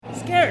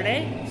Scared,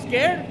 eh?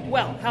 Scared?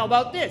 Well, how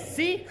about this,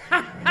 see?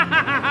 Ha ha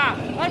ha ha ha!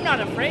 I'm not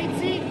afraid,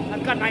 see?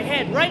 I've got my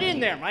head right in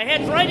there. My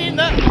head's right in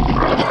the...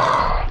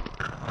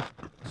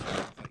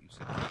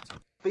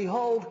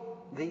 Behold,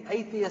 the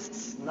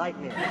atheist's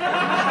nightmare.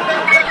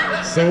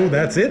 So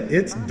that's it?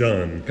 It's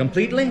done.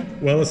 Completely?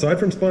 Well, aside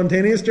from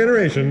spontaneous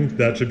generation,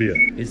 that should be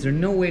it. Is there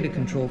no way to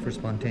control for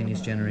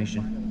spontaneous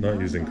generation? Not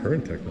using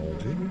current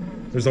technology.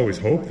 There's always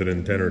hope that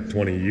in 10 or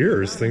 20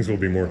 years, things will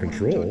be more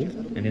controlled.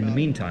 And in the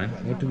meantime,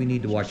 what do we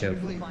need to watch out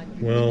for?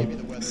 Well,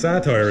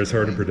 satire is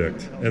hard to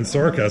predict. And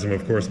sarcasm,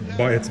 of course,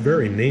 by its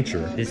very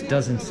nature. This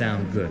doesn't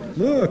sound good.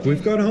 Look,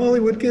 we've got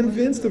Hollywood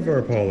convinced of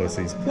our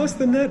policies, plus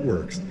the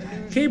networks.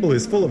 Cable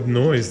is full of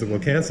noise that will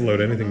cancel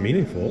out anything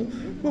meaningful.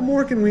 What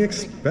more can we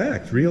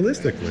expect,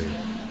 realistically?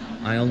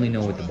 I only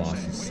know what the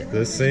bosses say.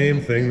 The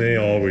same thing they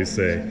always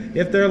say.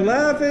 If they're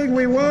laughing,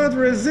 we want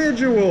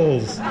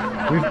residuals.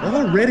 We've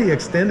already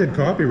extended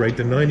copyright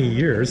to 90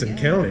 years and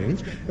counting,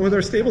 and with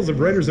our stables of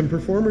writers and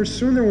performers,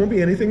 soon there won't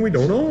be anything we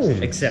don't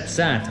own. Except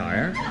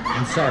satire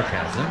and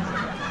sarcasm.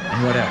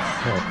 And what else?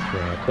 Oh,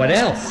 crap. What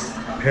else?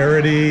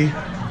 Parody.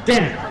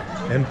 Damn!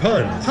 And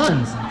puns.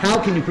 Puns! How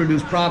can you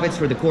produce profits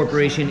for the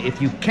corporation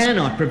if you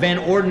cannot prevent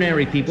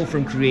ordinary people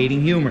from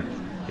creating humor?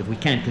 If we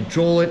can't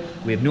control it,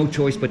 we have no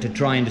choice but to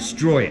try and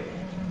destroy it.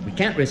 We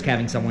can't risk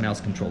having someone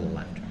else control the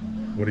laughter.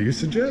 What do you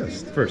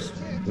suggest? First,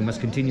 we must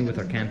continue with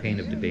our campaign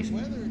of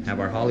debasement. Have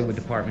our Hollywood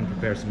department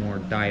prepare some more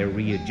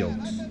diarrhea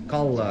jokes.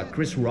 Call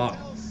Chris Rock.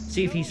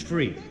 See if he's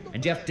free.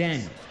 And Jeff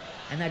Daniels.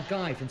 And that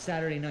guy from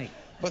Saturday Night.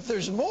 But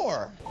there's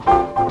more.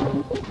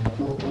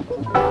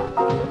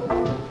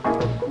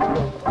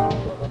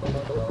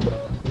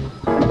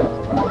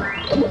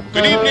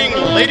 Good evening,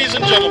 ladies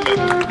and gentlemen.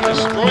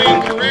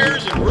 Destroying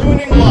careers and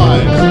ruining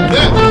lives.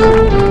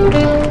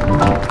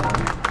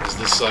 This is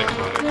the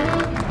Psychotic.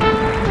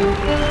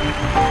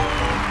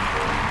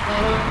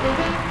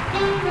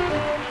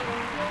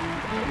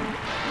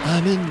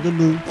 I'm in the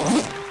mood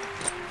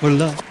for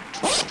love,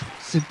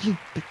 simply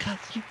because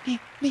you need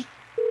me.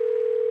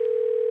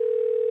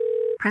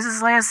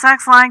 Princess Leia's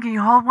sex line, can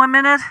you hold 1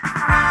 minute?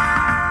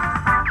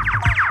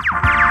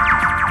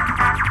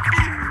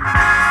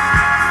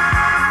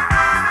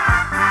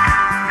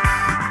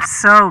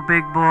 So,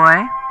 big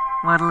boy,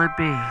 what'll it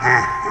be?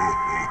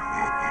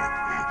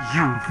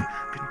 You've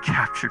been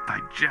captured by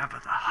Jabba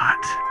the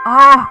Hutt.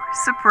 Oh,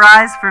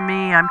 surprise for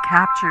me, I'm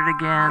captured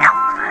again.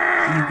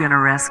 You gonna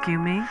rescue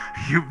me?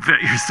 You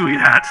bet your sweet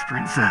hats,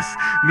 princess.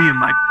 Me and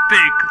my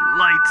big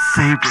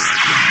lightsaber.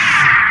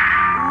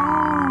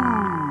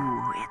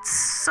 Ooh, it's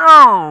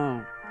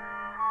so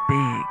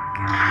big.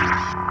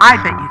 I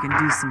bet you can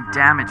do some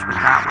damage with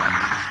that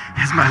weapon.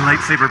 Is my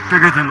lightsaber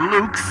bigger than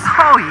Luke's?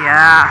 Oh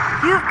yeah,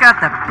 you've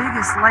got the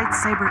biggest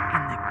lightsaber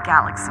in the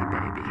galaxy,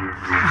 baby.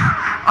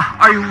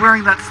 Are you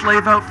wearing that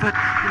slave outfit?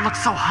 You look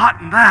so hot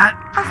in that.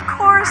 Of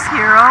course,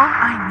 hero.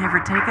 I never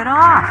take it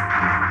off.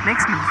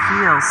 Makes me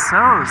feel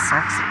so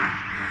sexy.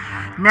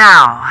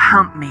 Now,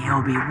 hump me,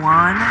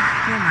 Obi-Wan.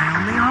 You're my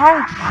only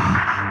hope.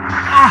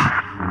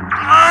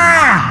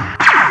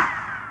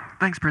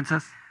 Thanks,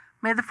 princess.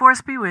 May the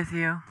Force be with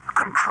you.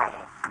 Control.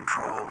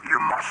 You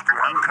must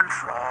learn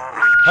control.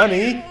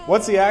 Honey,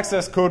 what's the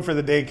access code for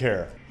the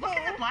daycare? Look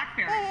at the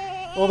BlackBerry.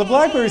 Well, the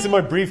BlackBerry's in my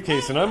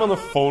briefcase, and I'm on the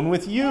phone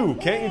with you.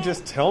 Can't you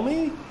just tell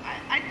me?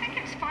 I think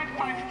it's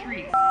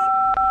 553.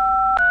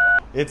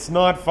 It's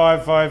not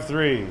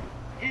 553. Is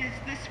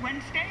this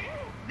Wednesday?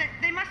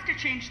 They must have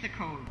changed the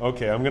code.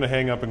 Okay, I'm gonna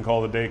hang up and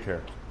call the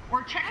daycare.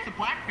 Or check the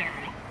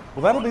BlackBerry.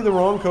 Well, that'll be the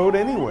wrong code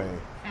anyway.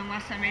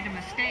 Unless I made a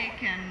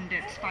mistake and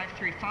it's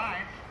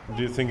 535.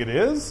 Do you think it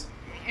is?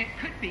 It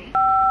could be.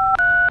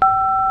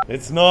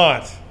 It's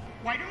not.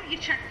 Why don't you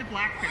check the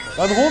BlackBerry?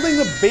 I'm holding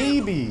the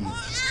baby.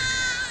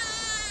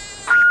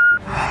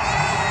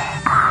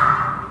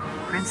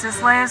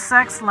 Princess Leia's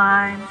sex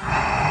line.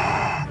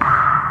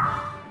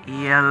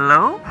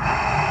 Hello?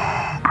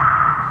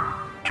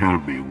 Tell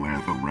me where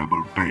the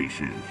rebel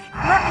base is.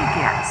 Let me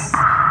guess.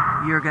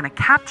 You're gonna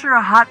capture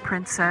a hot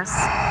princess,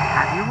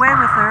 have your way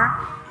with her,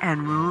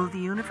 and rule the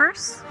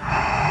universe?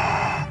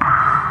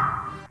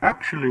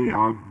 Actually,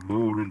 I'm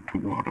more into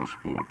water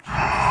sports.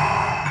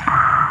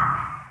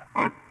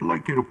 I'd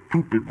like you to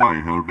poop in my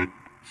helmet,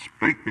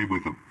 spank me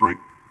with a bright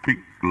pink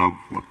glove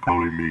for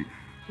calling me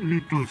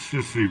Little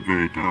Sissy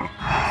Vader.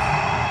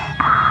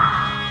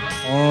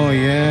 Oh,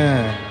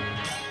 yeah.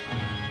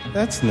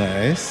 That's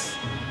nice.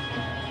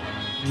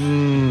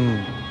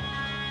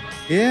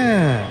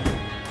 Yeah.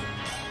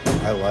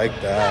 I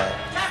like that.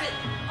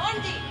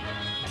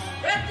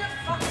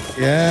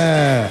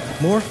 Yeah,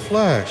 more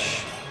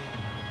flesh.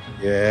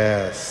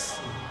 Yes.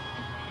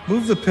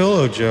 Move the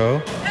pillow,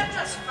 Joe.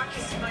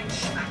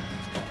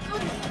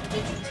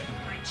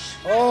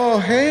 Oh,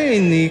 hey,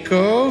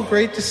 Nico.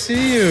 Great to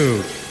see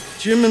you.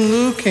 Jim and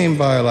Lou came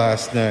by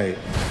last night.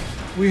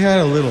 We had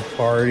a little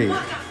party.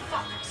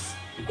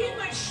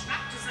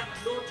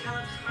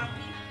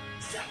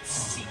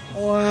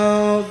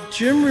 Well,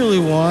 Jim really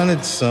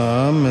wanted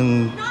some,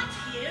 and...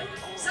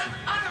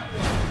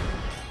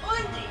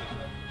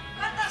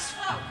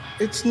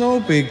 It's no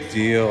big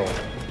deal.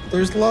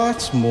 There's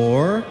lots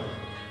more.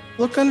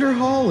 Look under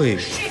Holly.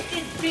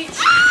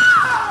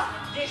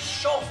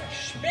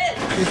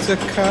 It's a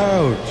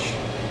couch.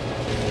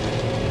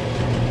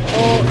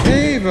 Oh,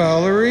 hey,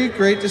 Valerie.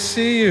 Great to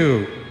see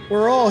you.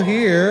 We're all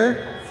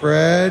here.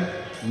 Fred,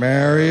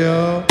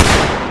 Mario.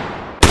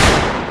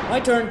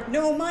 My turn.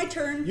 No, my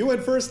turn. You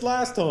went first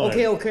last time.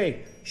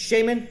 Okay.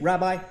 Shaman,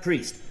 rabbi,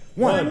 priest.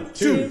 1,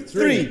 2,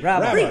 3,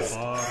 rabbi. priest.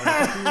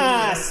 Ha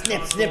ha!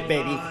 Snip, snip,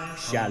 baby.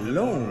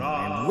 Shalom,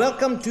 and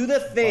welcome to the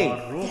faith.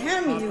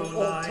 Damn you,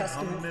 Old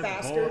Testament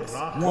bastards.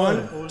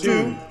 1,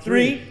 2,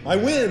 3. I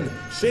win.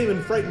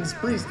 Shaman frightens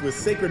priest with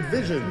sacred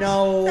vision.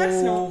 No.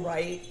 That's not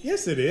right.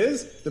 Yes, it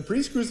is. The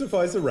priest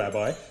crucifies the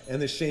rabbi,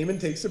 and the shaman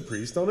takes the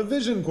priest on a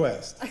vision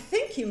quest. I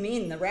think you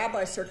mean the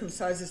rabbi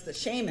circumcises the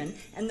shaman,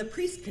 and the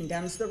priest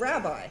condemns the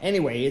rabbi.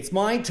 Anyway, it's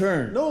my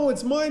turn. No,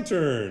 it's my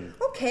turn.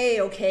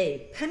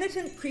 Okay.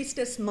 Penitent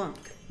priestess monk.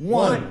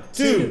 1,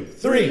 2,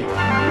 3.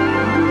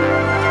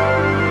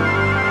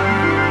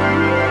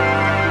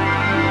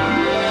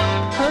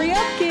 Hurry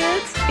up,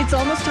 kids. It's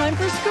almost time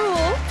for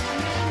school.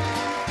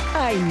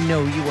 I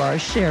know you are,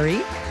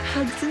 Sherry.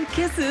 Hugs and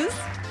kisses.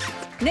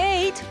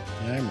 Nate.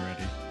 I'm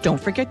ready.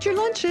 Don't forget your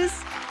lunches.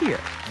 Here.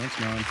 Thanks,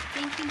 Mom.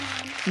 Thank you,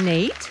 Mom.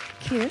 Nate,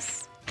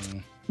 kiss.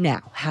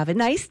 Now, have a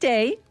nice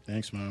day.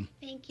 Thanks, Mom.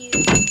 Thank you.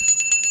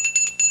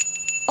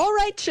 All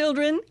right,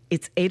 children.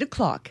 It's 8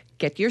 o'clock.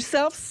 Get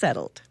yourselves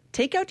settled.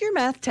 Take out your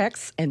math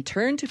texts and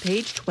turn to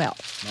page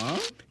 12. Mom?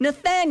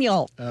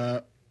 Nathaniel.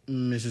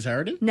 Mrs.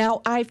 Harridan?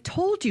 Now, I've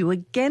told you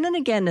again and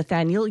again,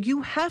 Nathaniel,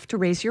 you have to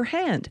raise your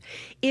hand.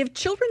 If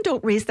children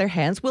don't raise their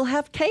hands, we'll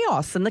have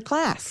chaos in the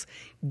class.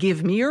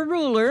 Give me your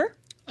ruler.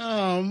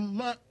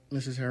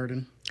 Mrs.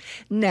 Harridan.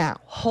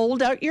 Now,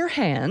 hold out your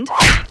hand.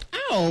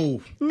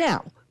 Ow!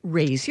 Now,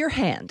 raise your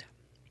hand.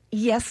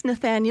 Yes,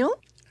 Nathaniel?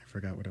 I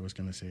forgot what I was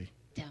going to say.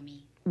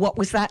 Dummy. What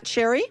was that,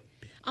 Sherry?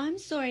 I'm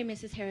sorry,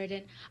 Mrs.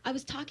 Harridan. I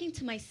was talking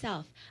to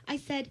myself. I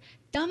said,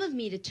 dumb of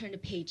me to turn to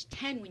page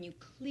 10 when you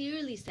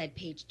clearly said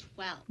page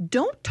 12.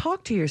 Don't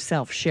talk to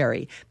yourself,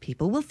 Sherry.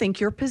 People will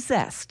think you're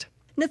possessed.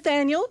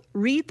 Nathaniel,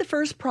 read the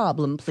first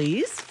problem,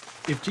 please.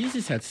 If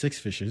Jesus had 6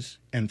 fishes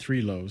and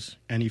 3 loaves,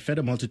 and he fed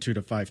a multitude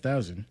of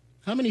 5,000,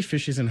 how many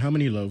fishes and how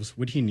many loaves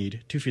would he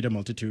need to feed a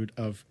multitude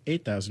of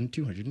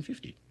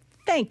 8,250?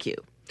 Thank you.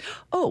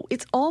 Oh,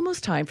 it's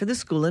almost time for the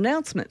school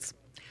announcements.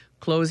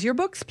 Close your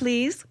books,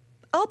 please.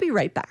 I'll be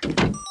right back.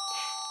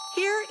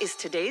 Here is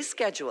today's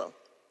schedule.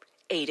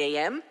 8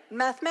 a.m.,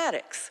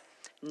 mathematics.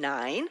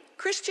 9,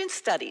 Christian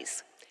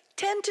studies.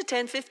 10 to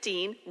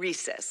 10:15,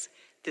 recess.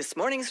 This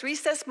morning's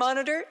recess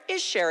monitor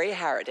is Sherry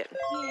Harridan.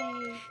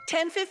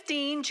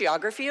 10:15,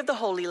 geography of the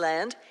Holy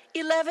Land.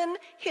 11,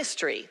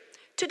 history.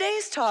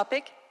 Today's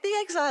topic, the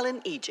exile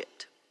in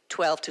Egypt.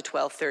 12 to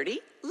 12:30,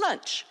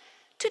 lunch.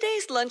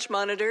 Today's lunch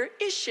monitor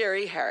is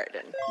Sherry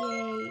Harridan.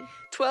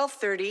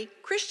 12:30,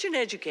 Christian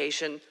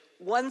education.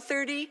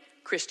 1:30,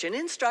 Christian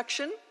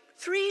instruction.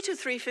 3 to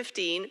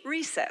 3:15,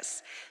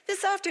 recess.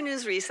 This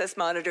afternoon's recess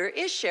monitor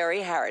is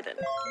Sherry Harridan.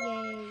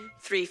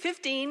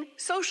 3:15,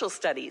 social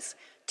studies.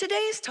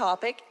 Today's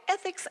topic,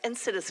 ethics and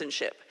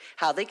citizenship,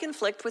 how they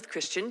conflict with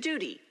Christian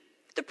duty.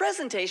 The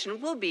presentation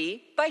will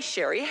be by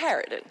Sherry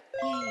Harridan.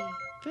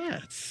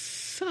 That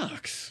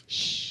sucks.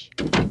 Shh.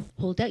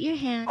 Hold out your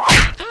hand.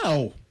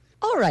 Ow!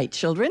 All right,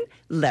 children,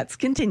 let's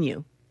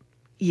continue.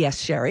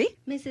 Yes, Sherry?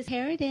 Mrs.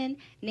 Harridan,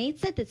 Nate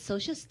said that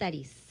social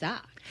studies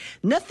suck.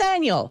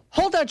 Nathaniel,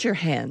 hold out your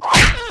hand.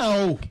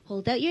 Ow!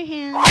 Hold out your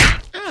hand.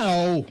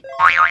 Ow!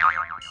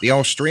 The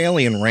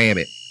Australian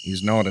rabbit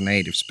is not a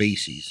native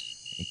species.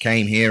 It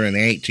came here in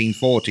the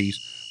 1840s,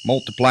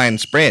 multiplied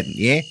and spread,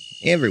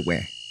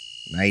 everywhere.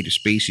 Native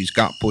species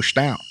got pushed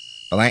out,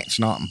 but that's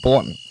not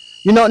important.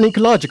 You're not an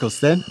ecologicalist,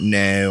 then?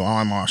 No,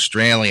 I'm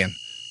Australian.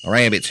 The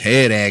rabbits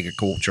herd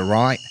agriculture,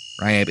 right?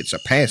 Rabbits are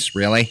pests,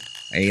 really.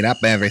 They eat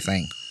up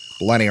everything.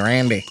 Bloody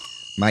randy.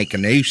 Make a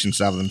nuisance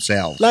of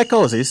themselves. Like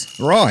Aussies?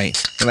 Right,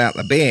 without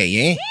the beer,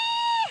 yeah?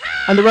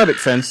 And the rabbit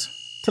fence.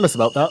 Tell us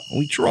about that.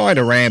 We tried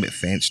a rabbit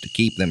fence to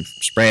keep them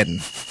from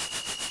spreading.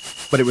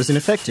 But it was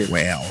ineffective.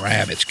 Well,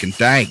 rabbits can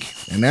dig.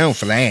 They're known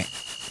for that.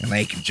 And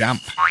they can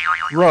jump.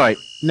 Right,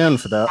 known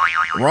for that.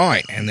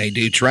 Right, and they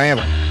do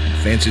travel.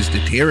 And fences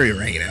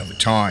deteriorate over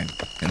time.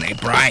 And they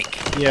break.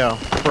 Yeah,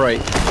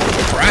 break.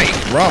 Break,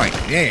 right,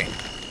 yeah.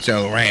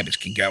 So the rabbits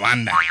can go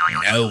under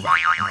and over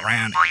and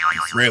around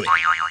and through it.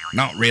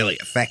 Not really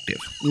effective.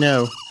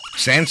 No.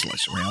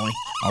 Senseless, really.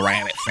 A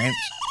rabbit fence.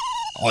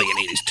 All you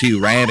need is 2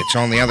 rabbits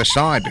on the other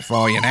side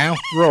before you know.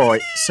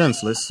 Right,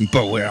 senseless.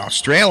 But we're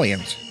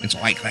Australians. It's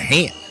like the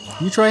hat.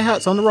 You try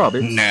hats on the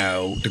rabbits?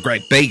 No, the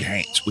great big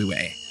hats we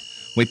wear.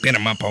 We pin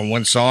them up on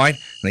one side,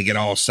 and they get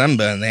all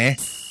sunburned there.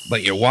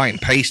 But you're white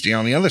and pasty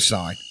on the other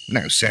side.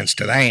 No sense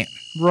to that.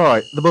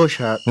 Right, the bush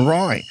hat.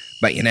 Right,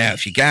 but you know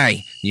if you're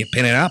gay, you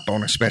pin it up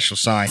on a special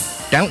side,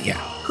 don't you?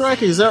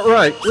 Crikey, is that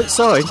right? Which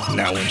side?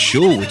 No one's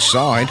sure which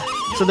side.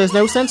 So there's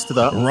no sense to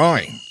that?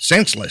 Right,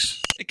 senseless.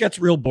 It gets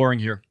real boring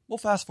here. We'll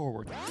fast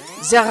forward.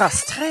 Their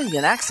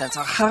Australian accents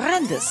are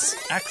horrendous.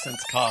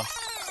 Accents cost.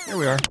 Here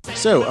we are.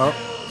 So,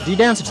 do you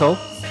dance at all?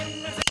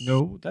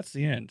 No, that's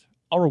the end.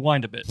 I'll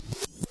rewind a bit.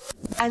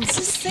 And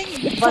this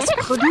thing was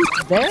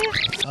produced there?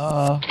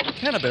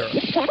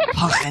 Canterbury.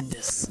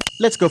 Horrendous.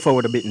 Let's go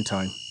forward a bit in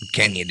time.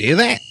 Can you do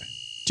that?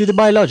 To the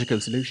biological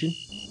solution.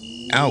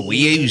 Oh, we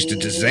used a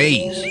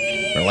disease.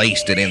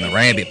 Released it in the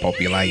rabbit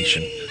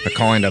population. A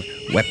kind of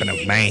weapon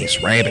of mass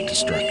rabbit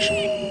destruction.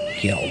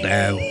 Killed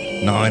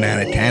 9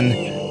 out of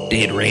 10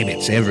 dead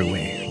rabbits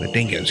everywhere. The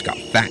dingoes got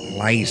fat and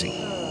lazy.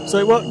 So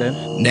it worked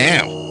then?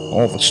 Now,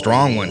 all the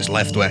strong ones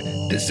left were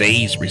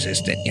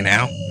disease-resistant, you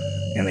know?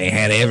 And they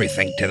had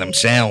everything to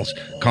themselves.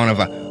 Kind of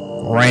a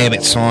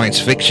rabbit science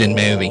fiction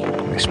movie.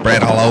 They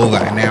spread all over,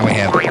 and now we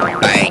have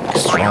big,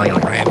 strong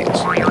rabbits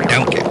that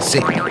don't get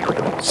sick.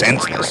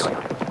 Senseless.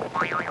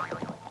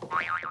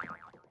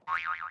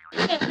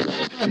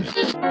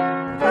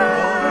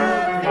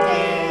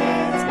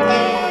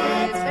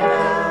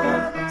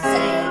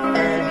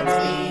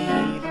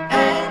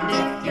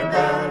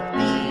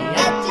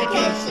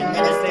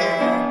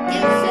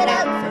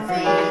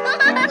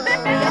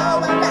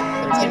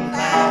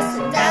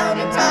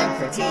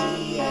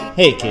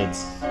 Hey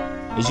kids,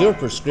 is your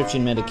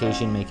prescription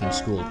medication making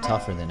school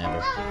tougher than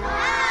ever?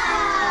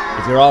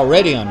 If you're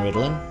already on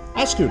Ritalin,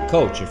 ask your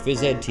coach or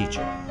phys ed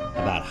teacher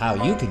about how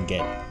you can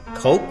get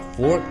Coke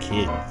for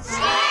Kids.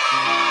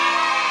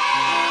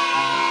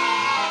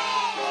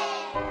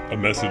 A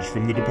message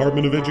from the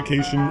Department of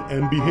Education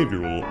and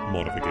Behavioral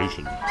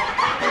Modification.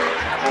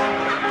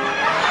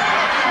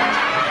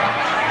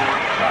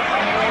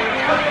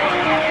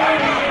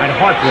 I'd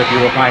horse with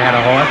you if I had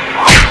a horse.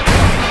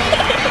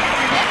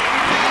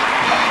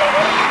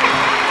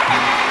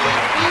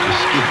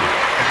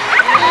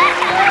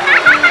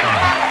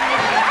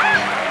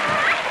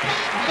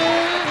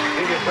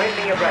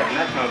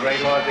 That's no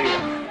great loss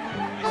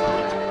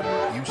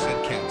either. You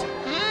said catsup.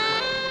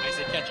 I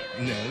said ketchup.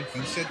 No,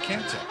 you said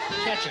catsup.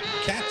 Ketchup.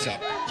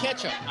 Catsup.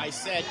 Ketchup. I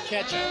said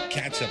ketchup.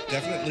 Catsup.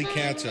 Definitely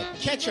catsup.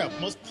 Ketchup.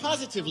 Most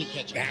positively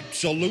ketchup.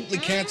 Absolutely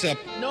catsup.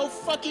 No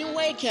fucking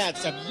way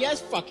ketchup.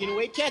 Yes fucking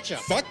way ketchup.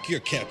 Fuck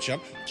your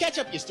ketchup.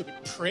 Ketchup, you stupid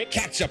prick.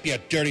 Catsup, you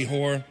dirty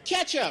whore.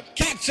 Ketchup.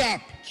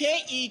 Catsup.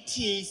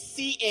 Ketchup.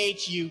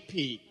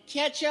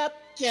 Ketchup,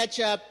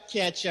 ketchup,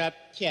 ketchup,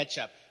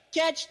 ketchup.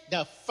 Catch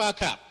the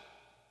fuck up.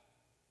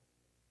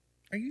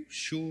 Are you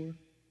sure?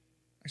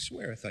 I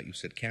swear I thought you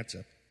said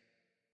catsup.